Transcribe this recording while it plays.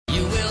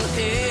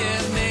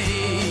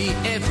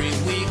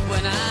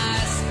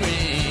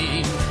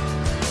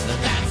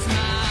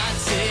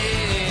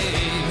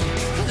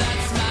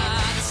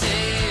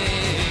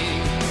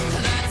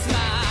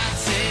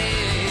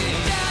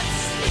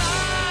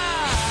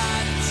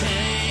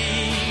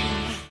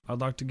I'd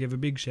like to give a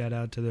big shout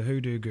out to the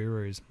Hoodoo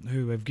Gurus,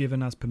 who have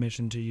given us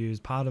permission to use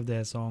part of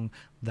their song,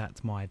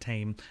 That's My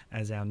Team,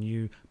 as our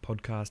new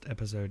podcast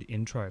episode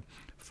intro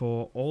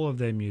for all of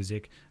their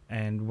music.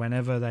 And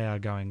whenever they are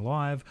going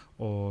live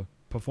or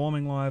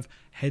performing live,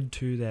 head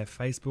to their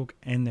Facebook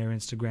and their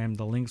Instagram.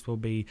 The links will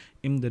be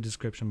in the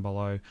description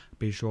below.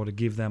 Be sure to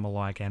give them a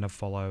like and a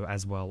follow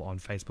as well on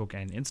Facebook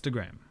and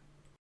Instagram.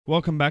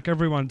 Welcome back,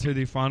 everyone, to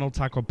the Final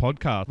Tackle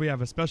podcast. We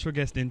have a special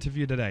guest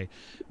interview today.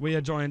 We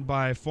are joined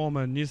by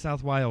former New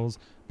South Wales,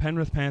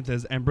 Penrith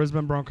Panthers and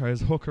Brisbane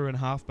Broncos hooker and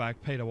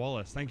halfback Peter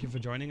Wallace. Thank you for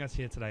joining us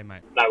here today,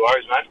 mate. No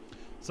worries, mate.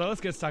 So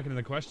let's get stuck into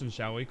the questions,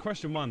 shall we?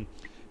 Question one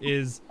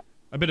is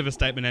a bit of a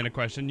statement and a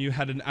question. You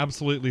had an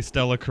absolutely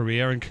stellar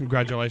career, and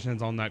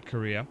congratulations on that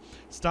career.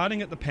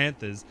 Starting at the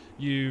Panthers,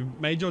 you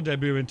made your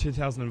debut in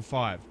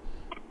 2005.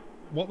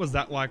 What was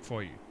that like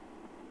for you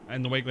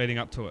and the week leading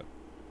up to it?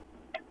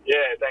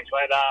 Yeah, thanks,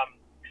 mate.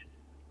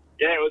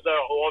 It was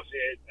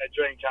obviously a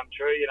dream come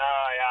true. You know,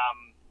 I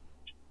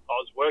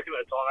was working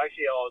at the time.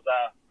 Actually, I was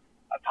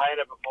a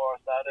painter before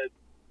I started.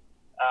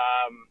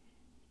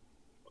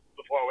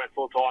 Before I went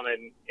full time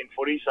in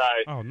footy. So.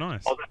 Oh,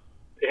 nice. I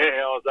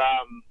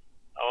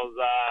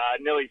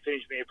nearly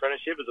finished my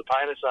apprenticeship as a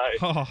painter. So.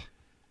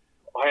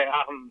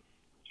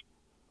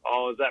 I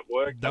was at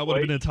work. That would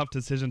have been a tough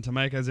decision to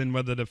make, as in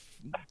whether to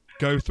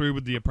go through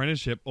with the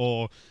apprenticeship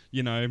or,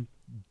 you know,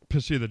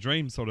 pursue the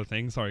dream sort of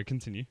thing. Sorry,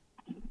 continue.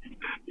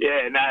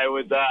 Yeah, no, it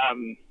was,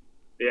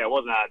 it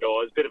wasn't hard at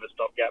all. It was a bit of a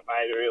stopgap,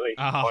 mate, really.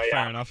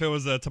 Fair enough. It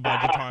was to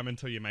bide your time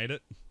until you made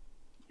it.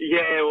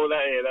 Yeah, well,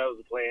 that was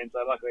the plan. So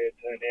luckily it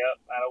turned out.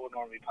 And I wouldn't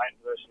want to be painting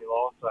for the rest of my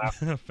life.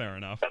 So. Fair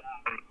enough. But,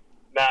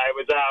 no, it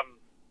was,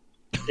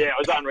 it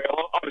was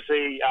unreal.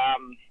 Obviously,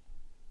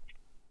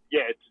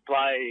 to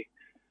play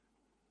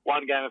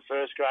one game of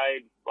first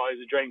grade was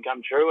a dream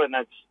come true. And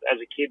that's, as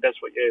a kid, that's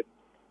what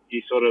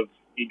you sort of,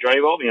 you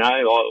dream of, you know.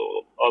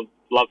 I've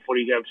loved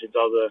footy ever since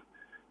I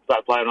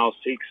started playing when I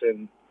was 6,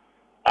 and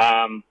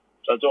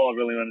so it's all I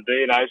really want to do,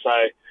 you know. So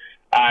it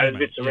was a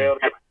bit surreal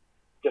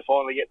to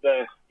finally get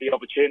the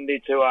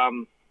opportunity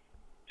to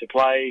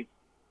play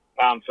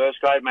first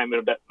grade. Made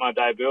my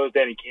debut. I was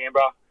down in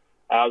Canberra.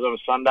 I was on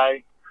a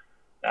Sunday.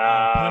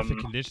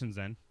 Perfect conditions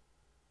then.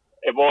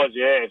 It was,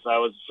 yeah. So I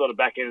was sort of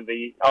back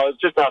into I was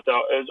just after,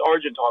 it was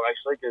Origin time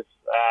actually, because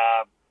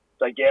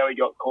so Gowie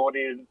got caught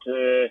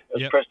into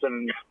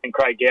Preston and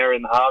Craig Gower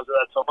in the halves at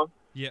that time.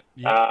 Yep.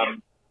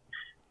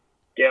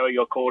 Gowie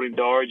got caught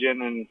into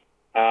Origin, and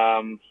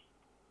I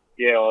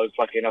was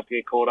lucky enough to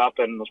get caught up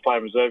and was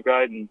playing reserve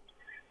grade, and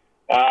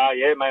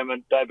made my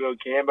debut in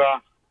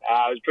Canberra.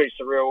 It was a pretty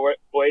surreal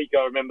week.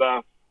 I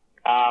remember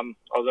I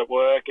was at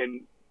work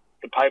and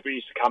the paper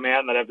used to come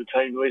out and they'd have the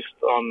team list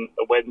on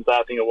a Wednesday,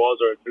 I think it was,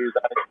 or a Tuesday.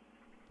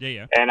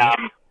 Yeah. And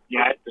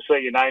to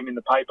see your name in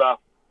the paper.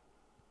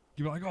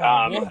 You were like,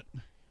 what?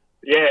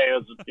 Yeah, it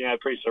was,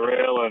 pretty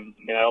surreal, and,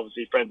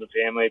 obviously friends and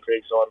family are pretty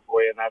excited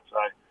for you and that, so.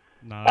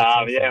 No,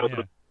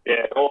 awesome.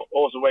 It was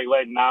awesome week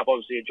leading up,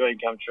 obviously a dream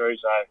come true,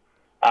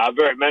 so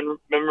very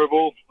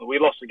memorable. We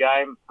lost the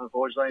game,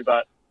 unfortunately,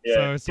 but,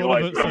 yeah.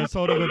 So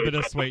sort of a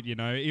bittersweet, you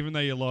know, even though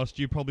you lost,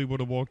 you probably would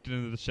have walked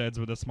into the sheds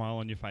with a smile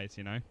on your face,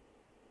 you know?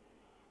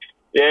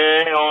 Yeah,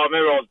 I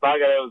remember I was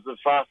buggered. It was the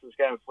fastest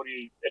game of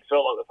footy. It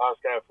felt like the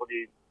fastest game of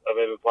footy I've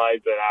ever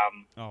played, but,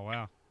 oh,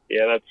 wow.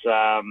 Yeah, that's,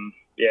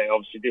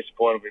 obviously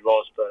disappointed we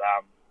lost, but,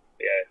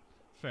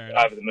 fair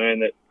enough. Over the moon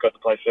that got to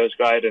play first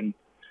grade, and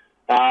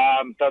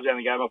that was the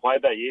only game I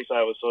played that year, so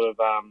it was sort of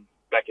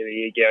back in the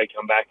year, Gary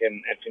come back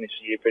and finished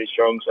the year pretty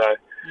strong, so.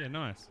 Yeah,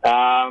 nice.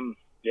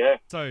 Yeah.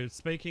 So,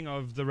 speaking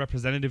of the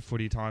representative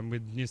footy time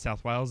with New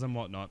South Wales and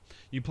whatnot,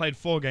 you played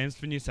 4 games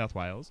for New South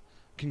Wales.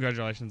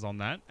 Congratulations on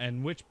that.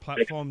 And which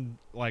platform,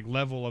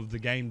 level of the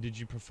game did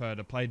you prefer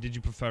to play? Did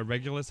you prefer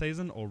regular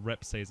season or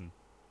rep season?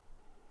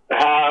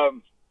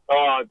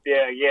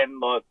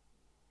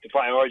 To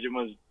play Origin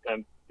was,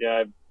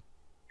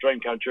 dream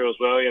come true as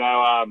well.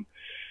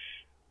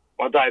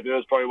 My debut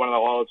was probably one of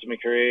the highlights of my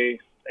career.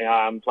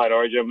 Played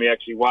Origin. We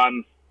actually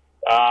won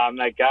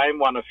that game.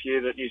 Won a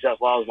few that New South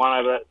Wales won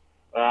over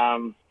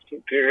that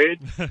period.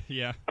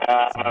 Yeah.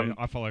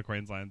 I follow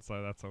Queensland,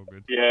 so that's all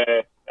good.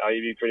 Yeah. Oh,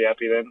 you'd be pretty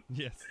happy then.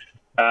 Yes.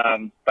 So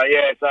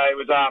it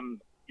was,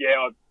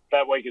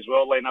 that week as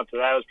well, leading up to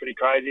that, was pretty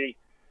crazy.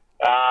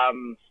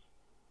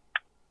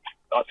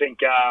 I think,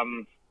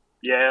 it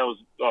was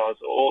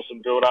an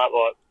awesome build-up,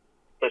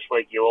 best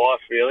week of your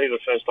life, really. The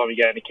first time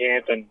you go into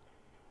camp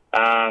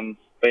and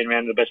being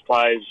around the best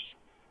players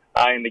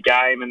in the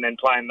game, and then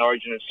playing the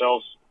Origin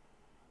itself.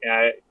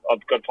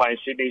 I've got to play in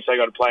Sydney, so I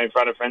got to play in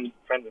front of friends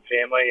and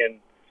family, and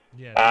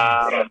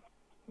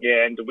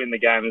and to win the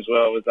game as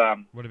well was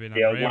would have been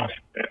unreal.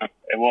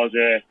 It was,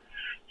 yeah.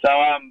 So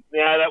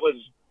that was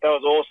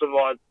awesome.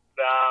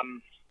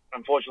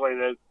 Unfortunately,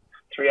 the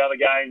 3 other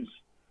games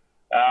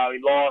we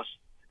lost,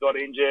 got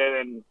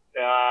injured, and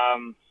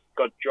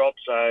got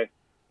dropped. So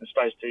in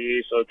space 2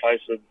 years, sort of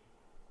tasted,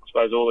 I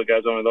suppose, all that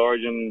goes on with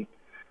Origin.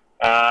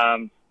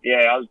 I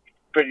was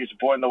pretty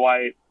disappointed the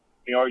way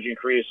the Origin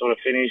career sort of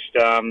finished.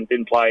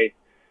 Didn't play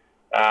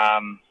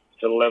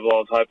to the level I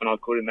was hoping I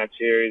could in that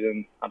series,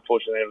 and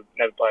unfortunately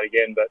never played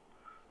again. But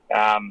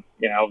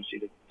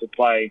obviously to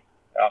play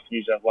for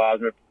New South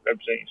Wales,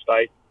 representing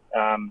state,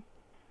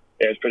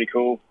 it was pretty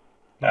cool.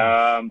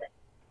 Nice.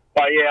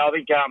 But yeah, I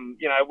think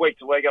week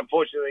to week,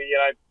 unfortunately,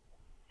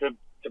 to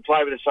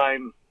play with the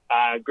same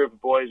group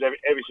of boys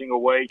every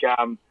single week,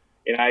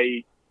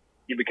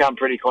 you become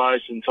pretty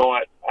close and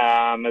tight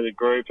as a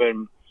group,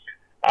 and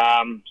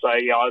I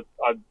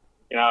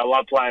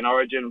love playing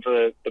Origin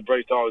for the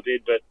brief time I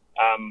did, but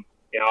I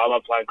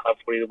love playing club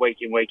footy the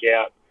week in, week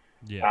out,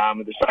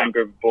 with the same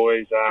group of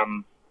boys.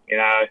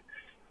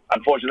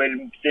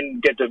 Unfortunately,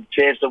 didn't get the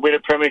chance to win a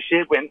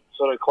premiership. Went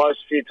sort of close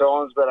a few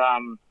times, but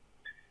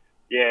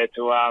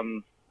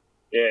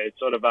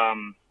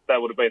that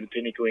would have been the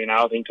pinnacle.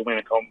 I think to win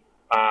a comp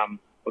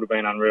would have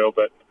been unreal.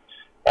 But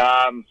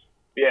so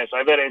if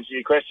that answers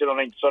your question, I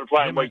think sort of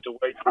playing week to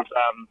week was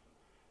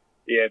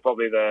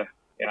probably I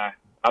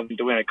think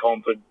to win a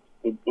comp would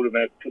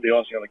have put the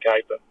icing on the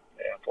cake, but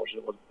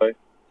unfortunately it wasn't be.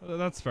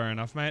 That's fair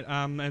enough, mate.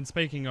 And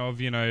speaking of,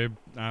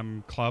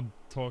 club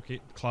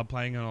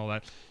playing and all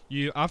that,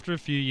 you, after a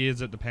few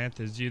years at the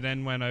Panthers, you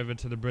then went over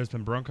to the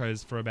Brisbane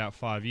Broncos for about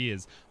 5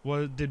 years.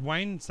 Did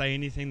Wayne say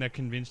anything that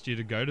convinced you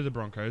to go to the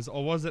Broncos,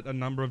 or was it a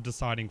number of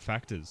deciding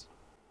factors?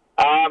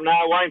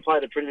 No, Wayne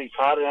played a pretty big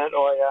part in it.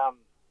 I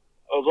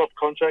was off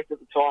contract at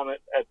the time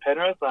at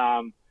Penrith.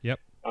 Yep.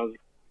 I was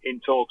in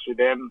talks with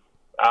them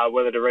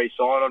whether to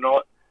re-sign or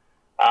not.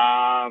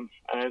 And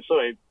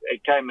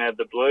it came out of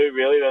the blue,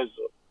 really.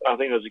 I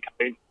think there was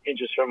a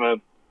interest from a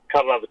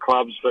couple of other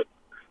clubs, but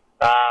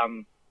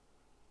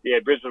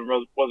Brisbane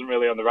wasn't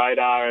really on the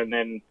radar. And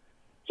then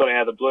sort of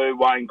out of the blue,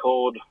 Wayne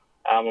called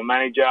my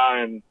manager,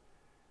 and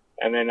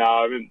then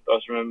I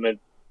just remember the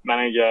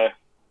manager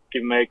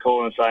giving me a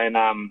call and saying,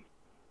 "Are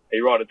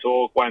you right to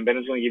talk? Wayne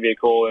Bennett's going to give you a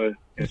call in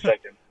a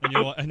second." and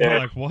you're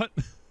like, what?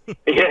 Yeah,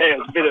 it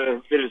was a bit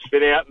of a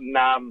spin out, and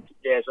so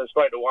I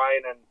spoke to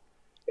Wayne, and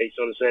he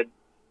sort of said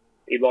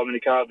he'd like me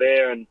to come up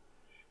there and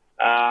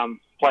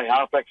play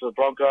halfback for the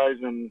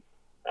Broncos, and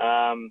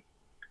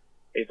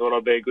he thought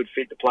I'd be a good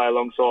fit to play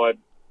alongside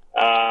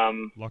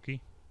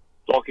Lockie,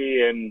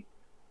 and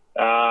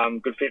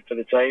good fit for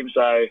the team.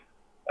 So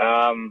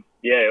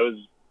he was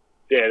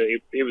a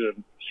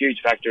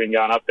huge factor in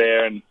going up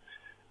there, and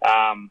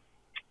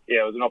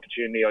it was an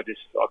opportunity I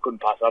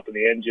couldn't pass up in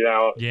the end.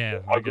 I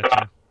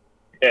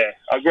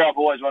grew up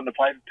always wanting to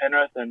play for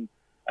Penrith, and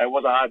it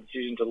was a hard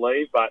decision to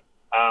leave, but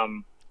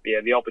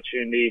the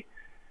opportunity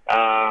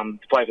to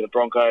play for the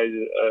Broncos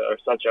are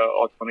such an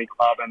iconic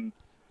club, and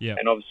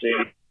obviously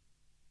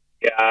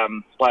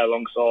play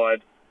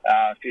alongside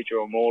future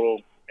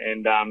immortal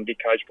and get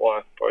coached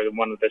by probably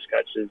one of the best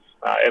coaches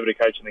ever to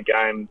coach in the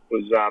game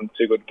was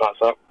too good to pass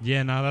up.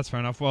 Yeah, no, that's fair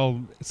enough.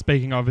 Well,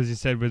 speaking of, as you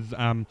said, with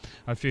a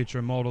future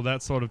immortal,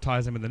 that sort of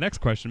ties in with the next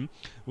question,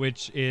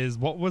 which is,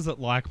 what was it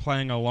like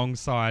playing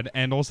alongside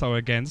and also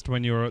against,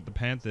 when you were at the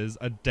Panthers,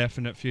 a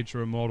definite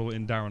future immortal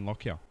in Darren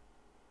Lockyer?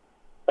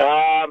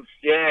 It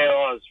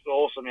was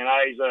awesome.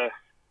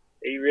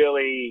 He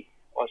really,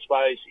 I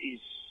suppose,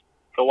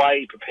 the way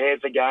he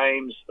prepared for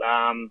games,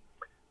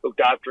 looked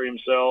after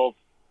himself,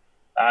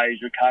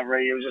 his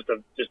recovery. He was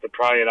just a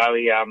pro, and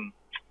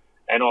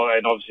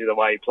obviously the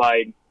way he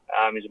played.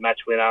 He's a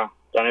match winner,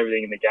 done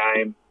everything in the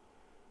game.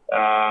 So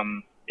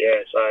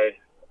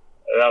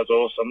that was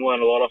awesome.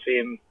 Learned a lot off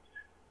him.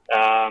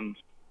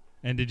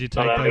 And did you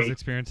take those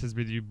experiences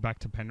with you back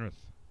to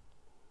Penrith?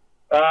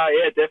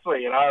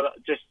 Definitely.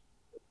 Just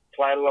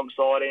played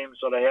alongside him,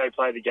 sort of how he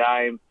played the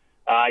game,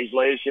 his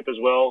leadership as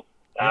well.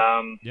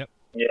 Yep.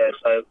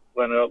 So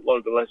learned a lot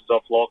of the lessons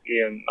off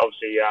Lockie, and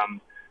obviously,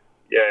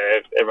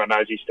 everyone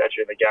knows his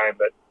stature in the game.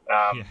 But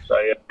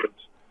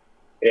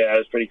it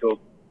was pretty cool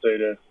too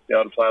to be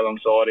able to play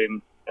alongside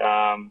him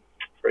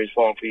for his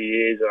final few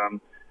years. I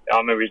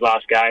remember his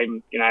last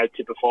game.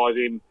 Typifies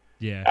him.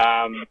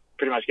 Yeah.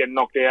 Pretty much getting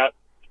knocked out,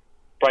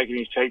 breaking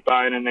his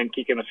cheekbone, and then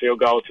kicking a field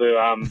goal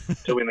to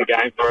win the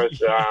game for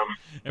us.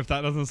 If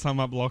that doesn't sum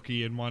up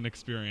Lockie in one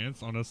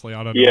experience, honestly,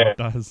 I don't know what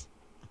does.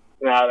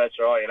 No, that's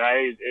right.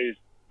 He's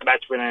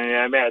match winning.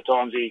 The amount of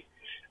times he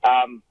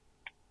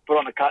put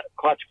on a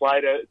clutch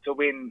play to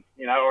win,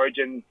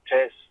 Origin,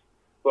 Tests,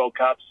 World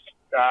Cups,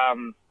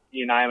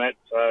 you name it.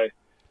 So,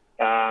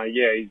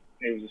 he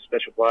was a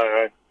special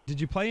player.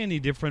 Did you play any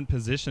different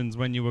positions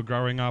when you were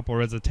growing up,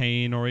 or as a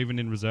teen, or even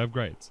in reserve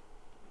grades?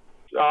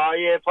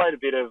 Played a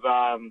bit of.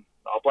 I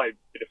played a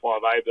bit of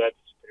 5A, but that's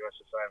pretty much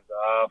the same as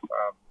half.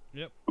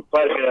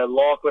 Played a bit of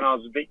lock when I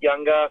was a bit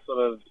younger,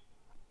 sort of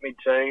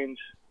mid-teens.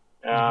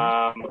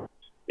 That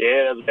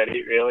was about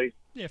it, really.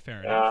 Yeah,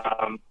 fair enough.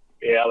 Other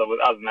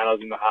than that, I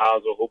was in the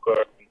halves or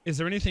hooker. Is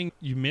there anything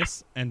you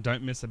miss and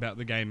don't miss about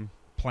the game,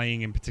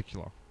 playing in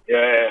particular?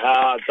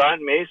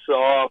 Don't miss.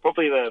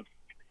 Probably the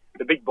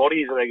big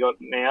bodies that they got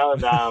now.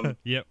 And,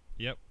 Yep.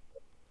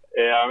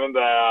 Yeah, I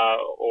remember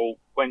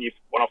when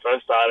I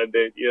first started,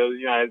 the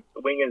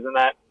wingers and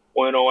that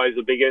weren't always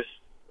the biggest.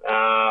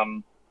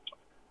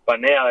 But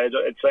now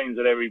it seems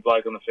that every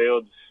bloke on the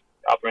field's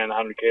up around the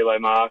 100 kilo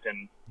mark,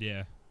 and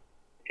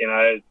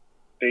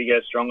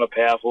bigger, stronger,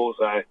 powerful.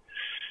 So,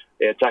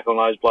 yeah, tackling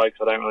those blokes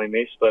I don't really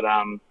miss. But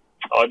I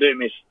do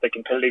miss the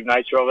competitive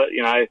nature of it,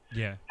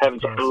 having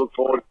something to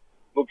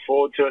look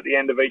forward to at the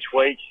end of each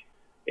week,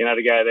 to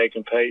go there,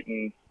 compete,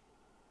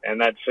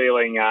 and that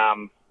feeling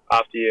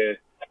after you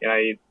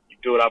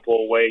do it up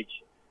all week,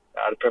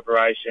 the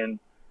preparation,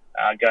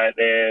 go out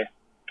there,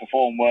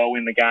 perform well,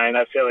 win the game.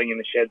 That feeling in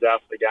the sheds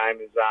after the game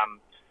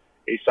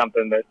is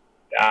something that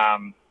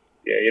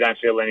you don't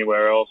feel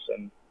anywhere else,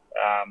 and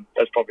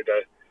that's probably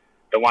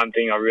the one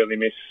thing I really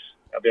miss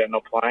about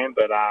not playing.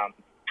 But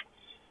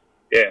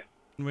yeah.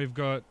 We've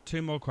got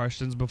 2 more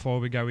questions before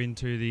we go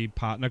into the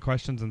partner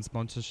questions and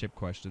sponsorship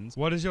questions.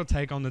 What is your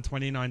take on the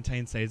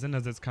 2019 season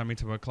as it's coming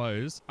to a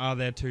close? Are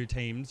there 2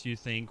 teams you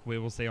think we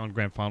will see on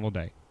Grand Final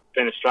Day? It's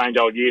been a strange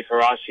old year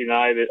for us,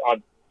 that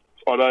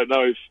I don't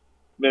know if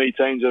many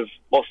teams have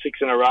lost 6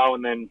 in a row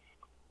and then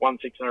won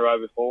 6 in a row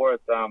before.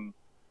 It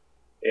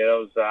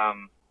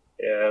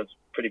was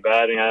pretty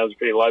bad. It was a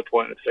pretty low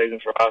point in the season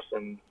for us,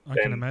 and I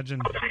can imagine.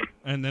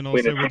 And then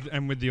also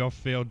with the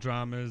off-field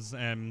dramas,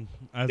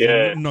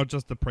 not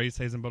just the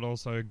preseason, but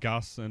also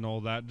Gus and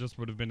all that, just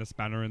would have been a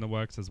spanner in the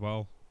works as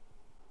well.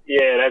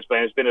 Yeah, it has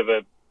been. It's been a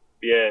bit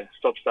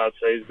stop-start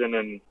season,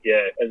 and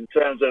in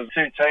terms of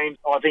 2 teams,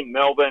 I think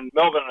Melbourne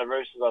and the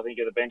Roosters, I think,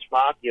 are the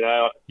benchmark.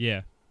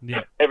 Yeah.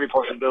 Every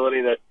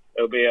possibility that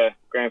it'll be a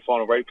grand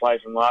final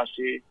replay from last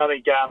year. I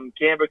think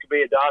Canberra could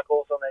be a dark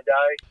horse on their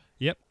day.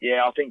 Yep.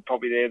 Yeah, I think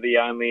probably they're the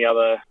only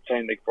other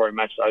team that could probably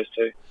match those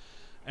 2.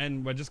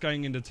 And we're just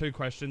going into 2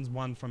 questions,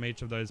 one from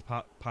each of those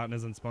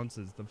partners and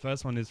sponsors. The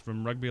first one is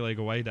from Rugby League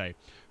Away Day.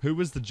 Who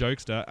was the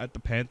jokester at the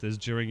Panthers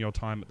during your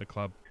time at the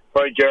club?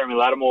 Probably Jeremy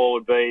Lattimore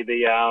would be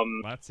the...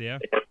 Latsy, yeah.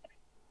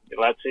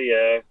 Latsy,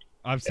 yeah.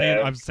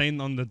 I've seen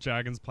on the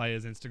Dragons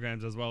players'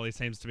 Instagrams as well. He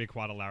seems to be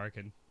quite a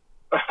larrikin.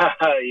 He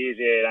is,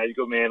 yeah. He's a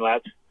good man,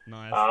 Lats.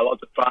 Nice.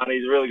 Lots of fun.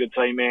 He's a really good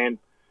team man.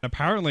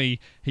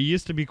 Apparently, he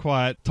used to be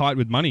quite tight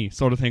with money,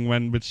 sort of thing,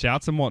 with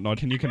shouts and whatnot.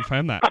 Can you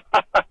confirm that?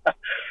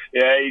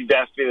 Yeah, he'd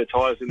have to be the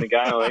tightest in the game,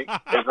 I think.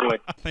 Definitely.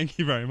 Thank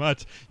you very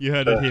much. You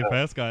heard it here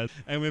first, guys.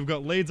 And we've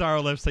got Leeds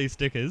RLFC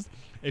stickers.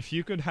 If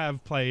you could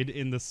have played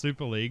in the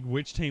Super League,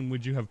 which team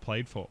would you have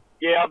played for?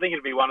 Yeah, I think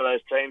it'd be one of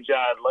those teams,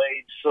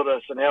 Leeds, sort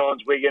of St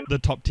Helens, Wigan. The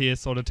top tier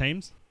sort of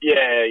teams?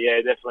 Yeah,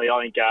 definitely.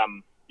 I think,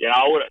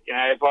 I would,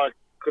 if I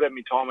could have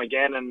my time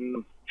again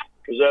and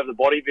preserve the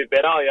body a bit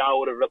better, I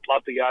would have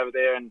loved to go over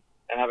there and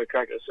have a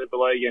crack at the Super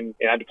League and,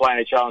 to play in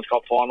a Challenge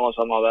Cup final or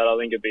something like that. I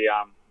think it'd be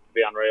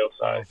unreal.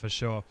 So. Oh, for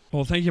sure.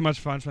 Well, thank you much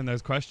for answering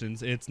those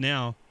questions. It's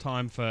now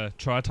time for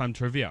Try Time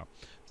Trivia.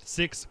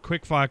 6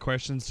 quick-fire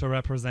questions to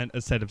represent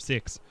a set of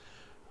 6.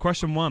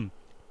 Question 1.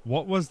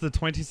 What was the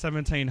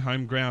 2017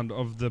 home ground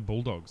of the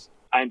Bulldogs?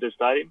 Ainsworth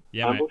Stadium.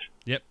 Yeah, mate.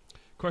 Yep.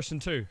 Question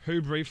 2.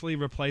 Who briefly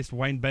replaced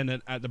Wayne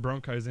Bennett at the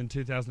Broncos in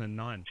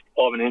 2009?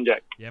 Ivan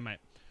Henjak. Yeah, mate.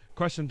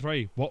 Question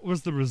 3. What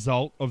was the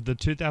result of the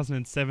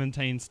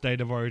 2017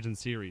 State of Origin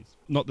series?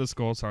 Not the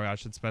score, sorry, I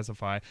should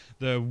specify.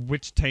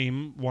 Which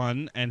team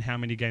won and how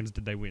many games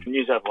did they win?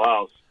 New South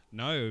Wales.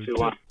 No.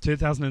 2-1.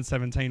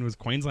 2017 was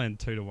Queensland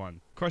 2-1.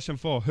 Question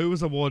 4. Who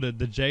was awarded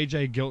the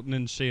J.J.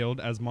 Giltinan Shield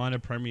as minor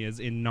premiers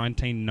in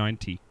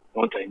 1990?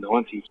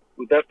 1990.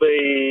 Would that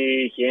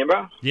be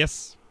Canberra?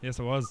 Yes, it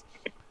was.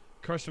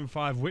 Question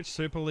 5. Which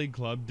Super League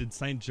club did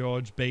St.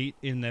 George beat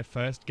in their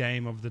first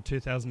game of the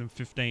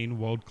 2015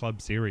 World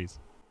Club Series?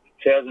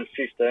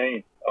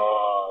 2015.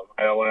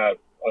 I want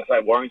to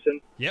say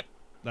Warrington. Yep,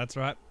 that's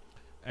right.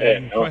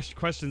 And Yeah,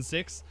 question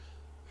 6.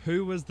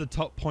 Who was the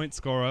top point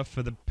scorer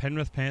for the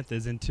Penrith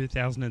Panthers in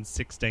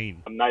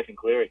 2016? Nathan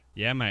Cleary.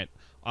 Yeah, mate.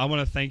 I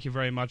want to thank you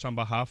very much on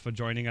behalf for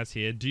joining us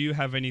here. Do you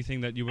have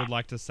anything that you would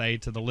like to say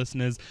to the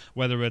listeners,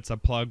 whether it's a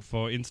plug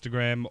for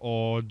Instagram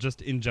or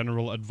just in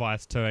general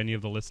advice to any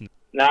of the listeners?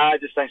 No,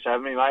 just thanks for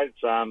having me, mate.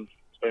 It's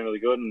been really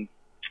good, and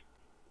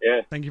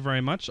yeah. Thank you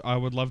very much. I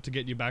would love to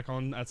get you back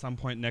on at some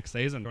point next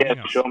season.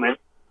 Yeah, for sure, man.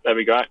 That'd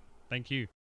be great. Thank you.